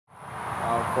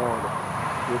Father,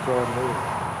 which art in heaven,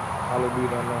 hallowed be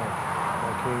thy name.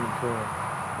 Thy kingdom come,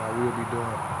 thy will be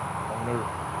done on earth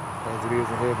as it is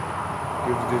in heaven.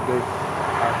 Give us this day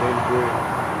our daily bread.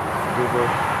 Forgive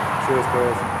us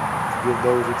trespasses, forgive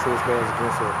those who trespass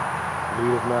against us.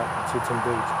 Lead us not into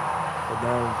temptation, but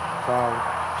thine is the power,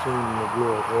 kingdom, and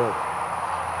glory forever.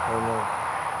 Amen.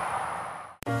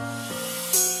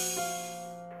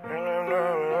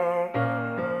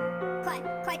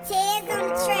 Cortez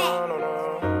on the track.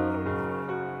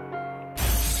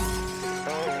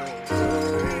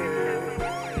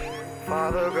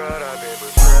 Father God, I've been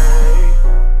betrayed.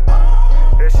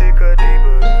 That shit cut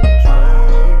deeper than a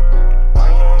trade.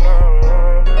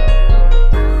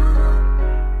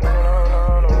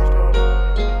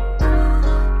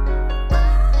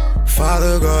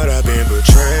 Father God, I've been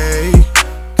betrayed.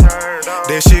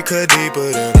 That shit cut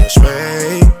deeper than a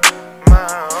spade.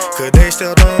 Cause they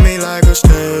stepped on me like a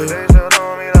stake,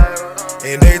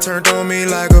 and they turned on me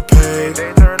like a page.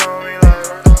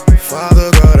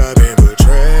 Father God, I've been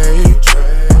betrayed.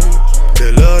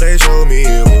 The love they showed me,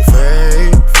 it was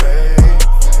fake.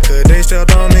 Cause they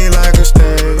stepped on me like a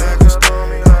stake,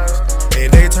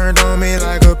 and they turned on me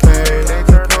like a page.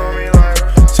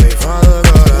 Say, Father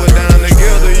God, we're down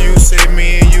together. You said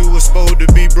me and you was supposed to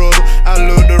be brother. I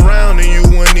looked around and you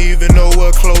wouldn't even know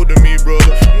what clothing me,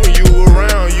 brother. When you were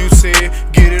around, you said,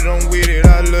 get it on with it,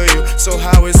 I love you. So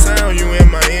how it sound, you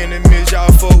and my enemies,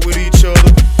 y'all fuck with each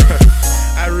other.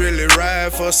 I really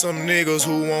ride for some niggas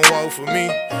who won't walk for me.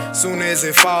 Soon as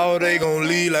it fall, they gon'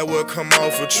 leave like what come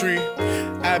off a tree.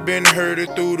 I been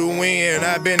hurted through the wind,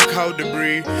 I been caught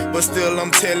debris, but still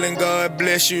I'm telling God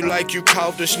bless you like you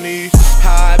caught the sneeze.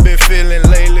 How I been feeling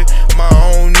lately, my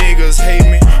own niggas hate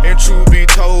me, and truth be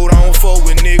told, I don't fuck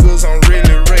with niggas, I'm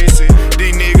really racist.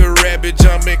 These niggas rabbit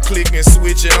jumping, clicking,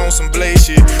 switching on some blade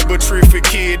shit, but terrific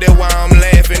kid, that's why I'm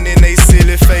laughing in they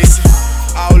silly faces.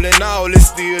 All in all, it's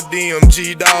still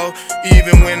DMG, dawg.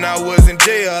 Even when I was in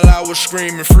jail, I was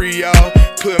screaming free, y'all.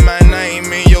 Put my name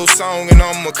in your song and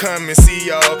I'ma come and see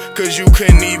y'all. Cause you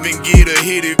couldn't even get a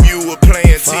hit if you were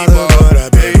playing T-ball. Father God,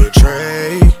 I've been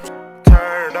betrayed.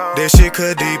 That shit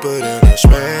cut deeper than a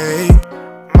spade.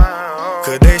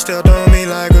 Cause they stepped on me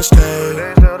like a stake,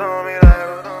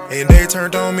 and they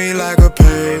turned on me like a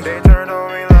page.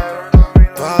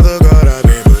 Father God, I've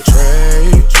been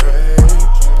betrayed.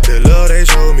 The love they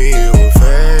showed me, it was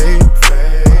fake.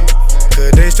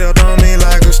 Cause they stepped on me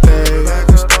like a stake,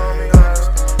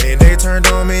 and they turned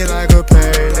on me like a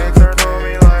page.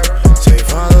 Say,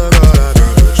 Father God, I've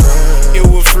been betrayed. It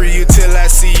will free you till I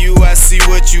see you, I see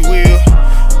what you will.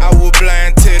 I was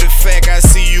blind to the fact I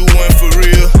see you went for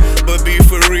real. But be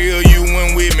for real, you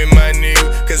went with me, my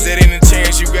nigga. Cause that ain't a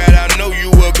chance you got, I know you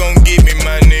were gon' get me,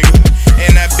 my nigga.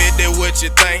 And I bet that what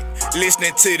you think,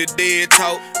 listening to the dead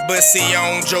talk. But see, I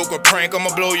don't joke or prank,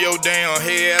 I'ma blow your damn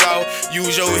head off.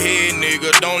 Use your head, nigga,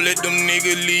 don't let them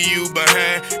niggas leave you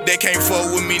behind. They can't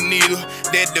fuck with me neither,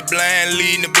 that the blind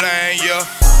leading the blind, yeah.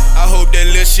 I hope that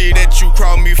little shit that you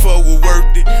crawled me for was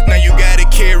worth it. Now you gotta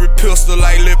carry pistol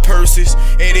like little purses,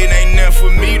 and it ain't nothing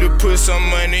for me to put some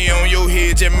money on your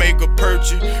head, just make a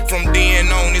purchase. From then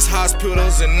on, it's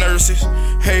hospitals and nurses.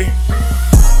 Hey,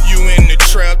 you in the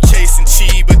trap chasing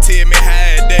cheese, but tell me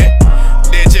how that.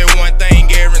 That just one thing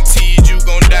guaranteed, you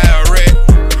gon' die a rat.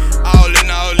 All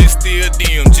in all, it's still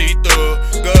DMG thug.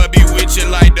 God be with you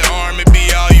like the army,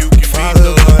 be all you can be.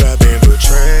 Father God, I've been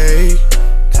betrayed.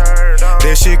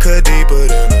 That shit cut deeper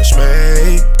than a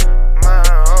spade.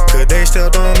 Cause they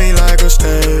stepped on me like a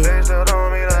stake,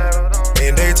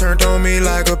 and they turned on me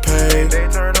like a page.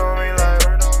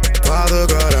 Father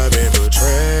God, I've been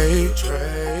betrayed.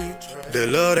 The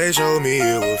love they showed me,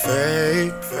 it was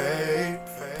fake.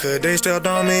 Cause they stepped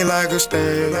on me like a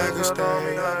stake,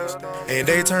 and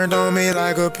they turned on me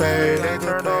like a page.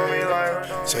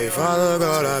 Say, Father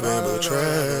God, I've been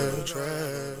betrayed.